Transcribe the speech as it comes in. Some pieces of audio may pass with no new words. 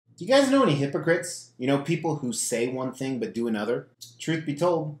Do you guys know any hypocrites? You know, people who say one thing but do another? Truth be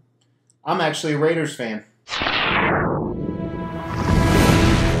told, I'm actually a Raiders fan.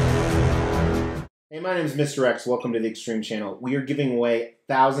 Hey, my name is Mr. X. Welcome to the Extreme Channel. We are giving away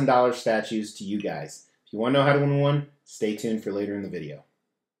 $1,000 statues to you guys. If you want to know how to win one, stay tuned for later in the video.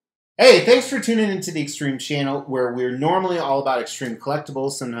 Hey, thanks for tuning into the Extreme Channel, where we're normally all about extreme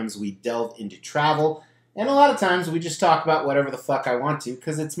collectibles. Sometimes we delve into travel, and a lot of times we just talk about whatever the fuck I want to,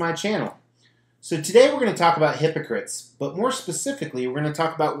 because it's my channel. So today we're going to talk about hypocrites, but more specifically, we're going to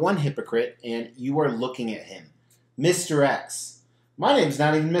talk about one hypocrite, and you are looking at him, Mr. X. My name's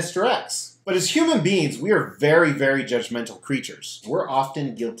not even Mr. X. But as human beings, we are very, very judgmental creatures. We're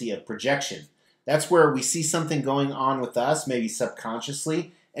often guilty of projection. That's where we see something going on with us, maybe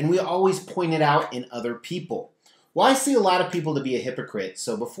subconsciously, and we always point it out in other people. Well, I see a lot of people to be a hypocrite,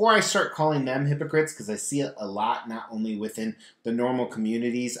 so before I start calling them hypocrites, because I see it a lot not only within the normal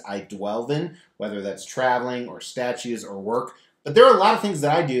communities I dwell in, whether that's traveling or statues or work, but there are a lot of things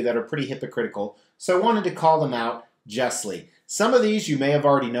that I do that are pretty hypocritical, so I wanted to call them out justly. Some of these you may have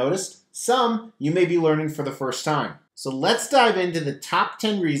already noticed, some you may be learning for the first time. So let's dive into the top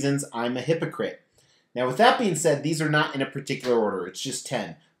 10 reasons I'm a hypocrite. Now with that being said, these are not in a particular order, it's just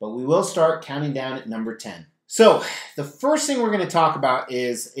 10, but we will start counting down at number 10. So the first thing we're going to talk about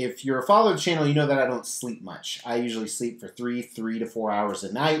is, if you're a follower of the channel, you know that I don't sleep much. I usually sleep for 3 to 4 hours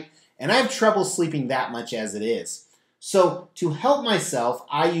a night, and I have trouble sleeping that much as it is. So to help myself,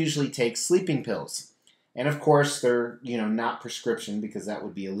 I usually take sleeping pills. And of course, they're, not prescription, because that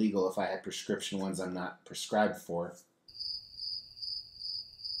would be illegal if I had prescription ones I'm not prescribed for.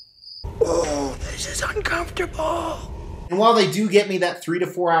 Oh, this is uncomfortable. And while they do get me that 3 to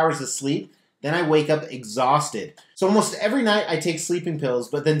 4 hours of sleep, then I wake up exhausted. So almost every night I take sleeping pills,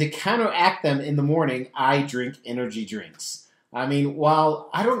 but then to counteract them in the morning, I drink energy drinks. I mean,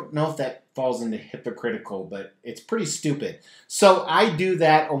 while I don't know if that falls into hypocritical, but it's pretty stupid. So I do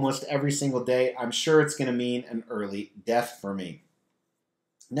that almost every single day. I'm sure it's going to mean an early death for me.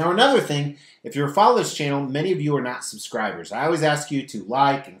 Now another thing, if you're a follower of this channel, many of you are not subscribers. I always ask you to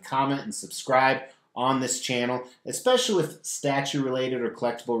like and comment and subscribe on this channel, especially with statue related or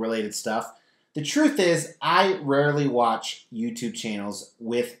collectible related stuff. The truth is, I rarely watch YouTube channels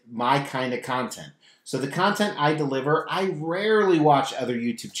with my kind of content. So the content I deliver, I rarely watch other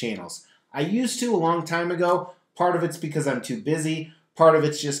YouTube channels. I used to a long time ago. Part of it's because I'm too busy. Part of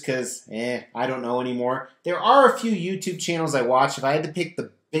it's just because, I don't know anymore. There are a few YouTube channels I watch. If I had to pick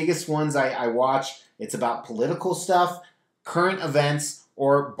the biggest ones I watch, it's about political stuff, current events,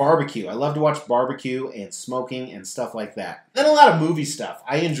 or barbecue. I love to watch barbecue and smoking and stuff like that. Then a lot of movie stuff.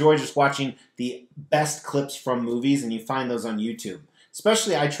 I enjoy just watching the best clips from movies, and you find those on YouTube.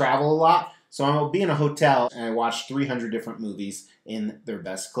 Especially I travel a lot, so I'll be in a hotel and I watch 300 different movies in their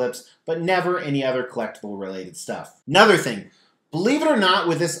best clips, but never any other collectible related stuff. Another thing, believe it or not,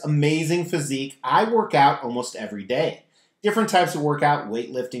 with this amazing physique, I work out almost every day. Different types of workout,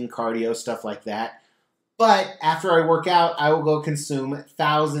 weightlifting, cardio, stuff like that. But after I work out, I will go consume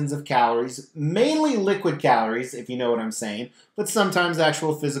thousands of calories, mainly liquid calories, if you know what I'm saying, but sometimes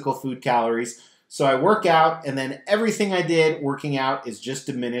actual physical food calories. So I work out, and then everything I did working out is just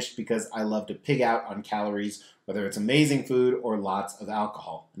diminished because I love to pig out on calories, whether it's amazing food or lots of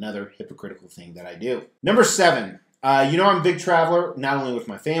alcohol. Another hypocritical thing that I do. Number 7, I'm a big traveler, not only with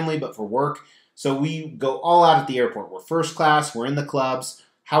my family, but for work. So we go all out at the airport. We're first class, we're in the clubs.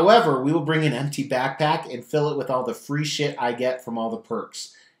 However, we will bring an empty backpack and fill it with all the free shit I get from all the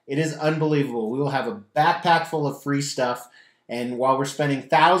perks. It is unbelievable. We will have a backpack full of free stuff, and while we're spending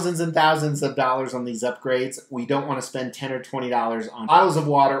thousands and thousands of dollars on these upgrades, we don't want to spend $10 or $20 on bottles of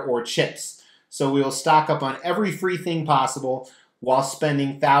water or chips. So we will stock up on every free thing possible while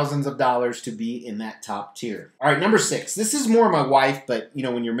spending thousands of dollars to be in that top tier. All right, number 6. This is more my wife, but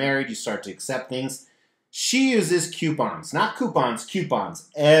when you're married, you start to accept things. She uses coupons, not coupons, coupons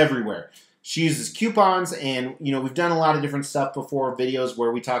everywhere. She uses coupons, and we've done a lot of different stuff before, videos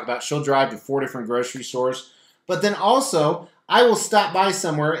where we talk about she'll drive to 4 different grocery stores, but then also I will stop by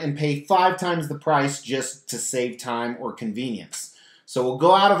somewhere and pay 5 times the price just to save time or convenience. So we'll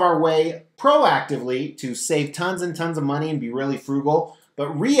go out of our way proactively to save tons and tons of money and be really frugal,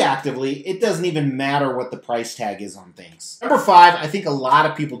 but reactively, it doesn't even matter what the price tag is on things. Number 5, I think a lot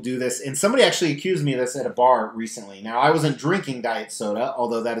of people do this, and somebody actually accused me of this at a bar recently. Now, I wasn't drinking diet soda,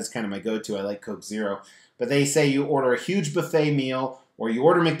 although that is kind of my go-to. I like Coke Zero. But they say you order a huge buffet meal, or you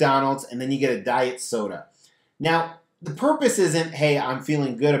order McDonald's, and then you get a diet soda. Now, the purpose isn't, hey, I'm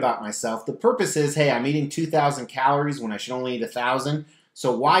feeling good about myself. The purpose is, hey, I'm eating 2,000 calories when I should only eat 1,000.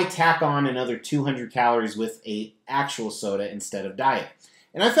 So why tack on another 200 calories with an actual soda instead of diet?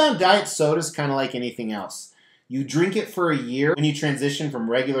 And I found diet soda's kind of like anything else. You drink it for a year when you transition from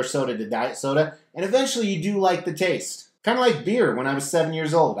regular soda to diet soda, and eventually you do like the taste. Kind of like beer when I was 7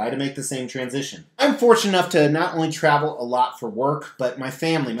 years old. I had to make the same transition. I'm fortunate enough to not only travel a lot for work, but my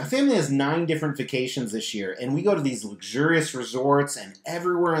family. My family has 9 different vacations this year, and we go to these luxurious resorts and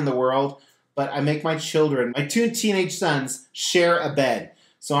everywhere in the world, but I make my children, my 2 teenage sons, share a bed.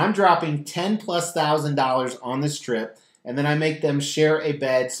 So I'm dropping $10,000+ on this trip, and then I make them share a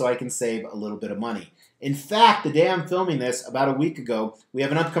bed so I can save a little bit of money. In fact, the day I'm filming this, about a week ago, we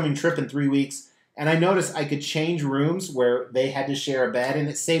have an upcoming trip in 3 weeks, and I noticed I could change rooms where they had to share a bed, and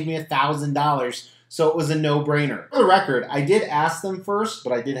it saved me $1,000, so it was a no-brainer. For the record, I did ask them first,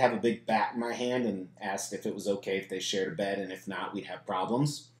 but I did have a big bat in my hand and asked if it was okay if they shared a bed, and if not, we'd have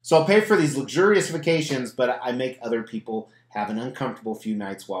problems. So I'll pay for these luxurious vacations, but I make other people have an uncomfortable few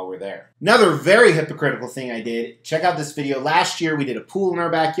nights while we're there. Another very hypocritical thing I did, check out this video. Last year, we did a pool in our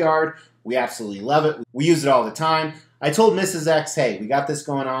backyard. We absolutely love it. We use it all the time. I told Mrs. X, hey, we got this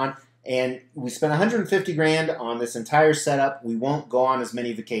going on, and we spent $150,000 on this entire setup. We won't go on as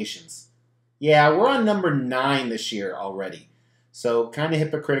many vacations. Yeah, we're on number 9 this year already. So kind of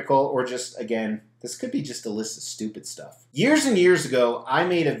hypocritical, or just, again, this could be just a list of stupid stuff. Years and years ago, I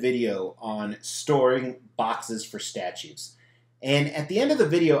made a video on storing boxes for statues. And at the end of the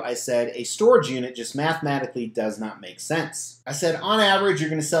video, I said, a storage unit just mathematically does not make sense. I said, on average,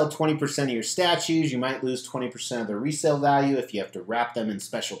 you're going to sell 20% of your statues. You might lose 20% of their resale value if you have to wrap them in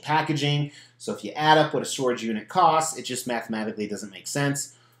special packaging. So if you add up what a storage unit costs, it just mathematically doesn't make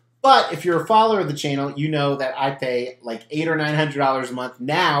sense. But if you're a follower of the channel, you know that I pay like $800 or $900 a month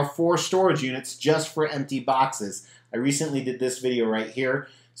now for storage units just for empty boxes. I recently did this video right here.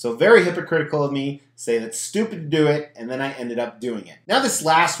 So very hypocritical of me, say that's stupid to do it, and then I ended up doing it. Now this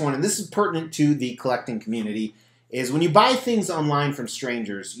last one, and this is pertinent to the collecting community, is when you buy things online from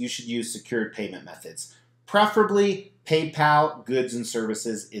strangers, you should use secured payment methods. Preferably PayPal, goods and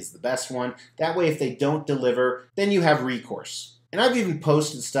services is the best one. That way if they don't deliver, then you have recourse. And I've even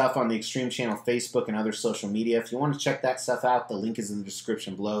posted stuff on the Extreme Channel Facebook and other social media. If you want to check that stuff out, the link is in the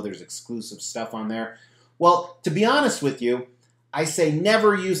description below. There's exclusive stuff on there. Well, to be honest with you, I say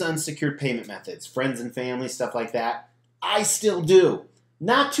never use unsecured payment methods, friends and family, stuff like that. I still do.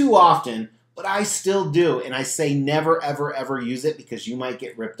 Not too often, but I still do. And I say never, ever, ever use it because you might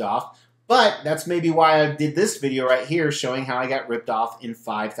get ripped off. But that's maybe why I did this video right here showing how I got ripped off in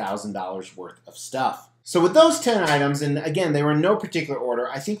 $5,000 worth of stuff. So with those 10 items, and again, they were in no particular order,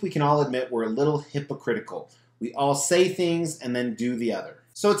 I think we can all admit we're a little hypocritical. We all say things and then do the other.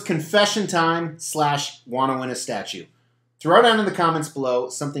 So it's confession time / wanna win a statue. Throw down in the comments below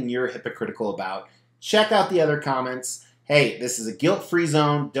something you're hypocritical about. Check out the other comments. Hey, this is a guilt-free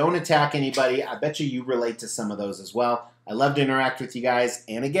zone. Don't attack anybody. I bet you relate to some of those as well. I love to interact with you guys.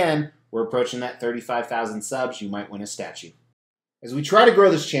 And again, we're approaching that 35,000 subs. You might win a statue. As we try to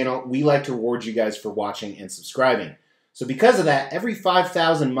grow this channel, we like to reward you guys for watching and subscribing. So because of that, every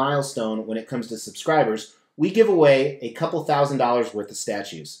 5,000 milestone when it comes to subscribers, we give away a couple $1,000s worth of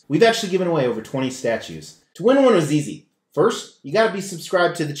statues. We've actually given away over 20 statues. To win one was easy. First, you gotta be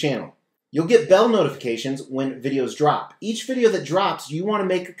subscribed to the channel. You'll get bell notifications when videos drop. Each video that drops, you wanna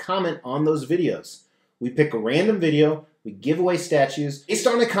make a comment on those videos. We pick a random video, we give away statues based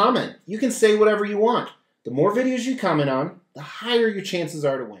on a comment. You can say whatever you want. The more videos you comment on, the higher your chances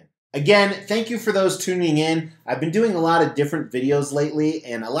are to win. Again, thank you for those tuning in. I've been doing a lot of different videos lately,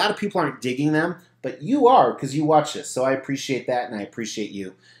 and a lot of people aren't digging them, but you are because you watch this, so I appreciate that, and I appreciate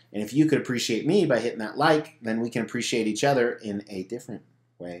you. And if you could appreciate me by hitting that like, then we can appreciate each other in a different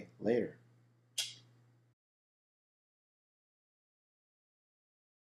way later.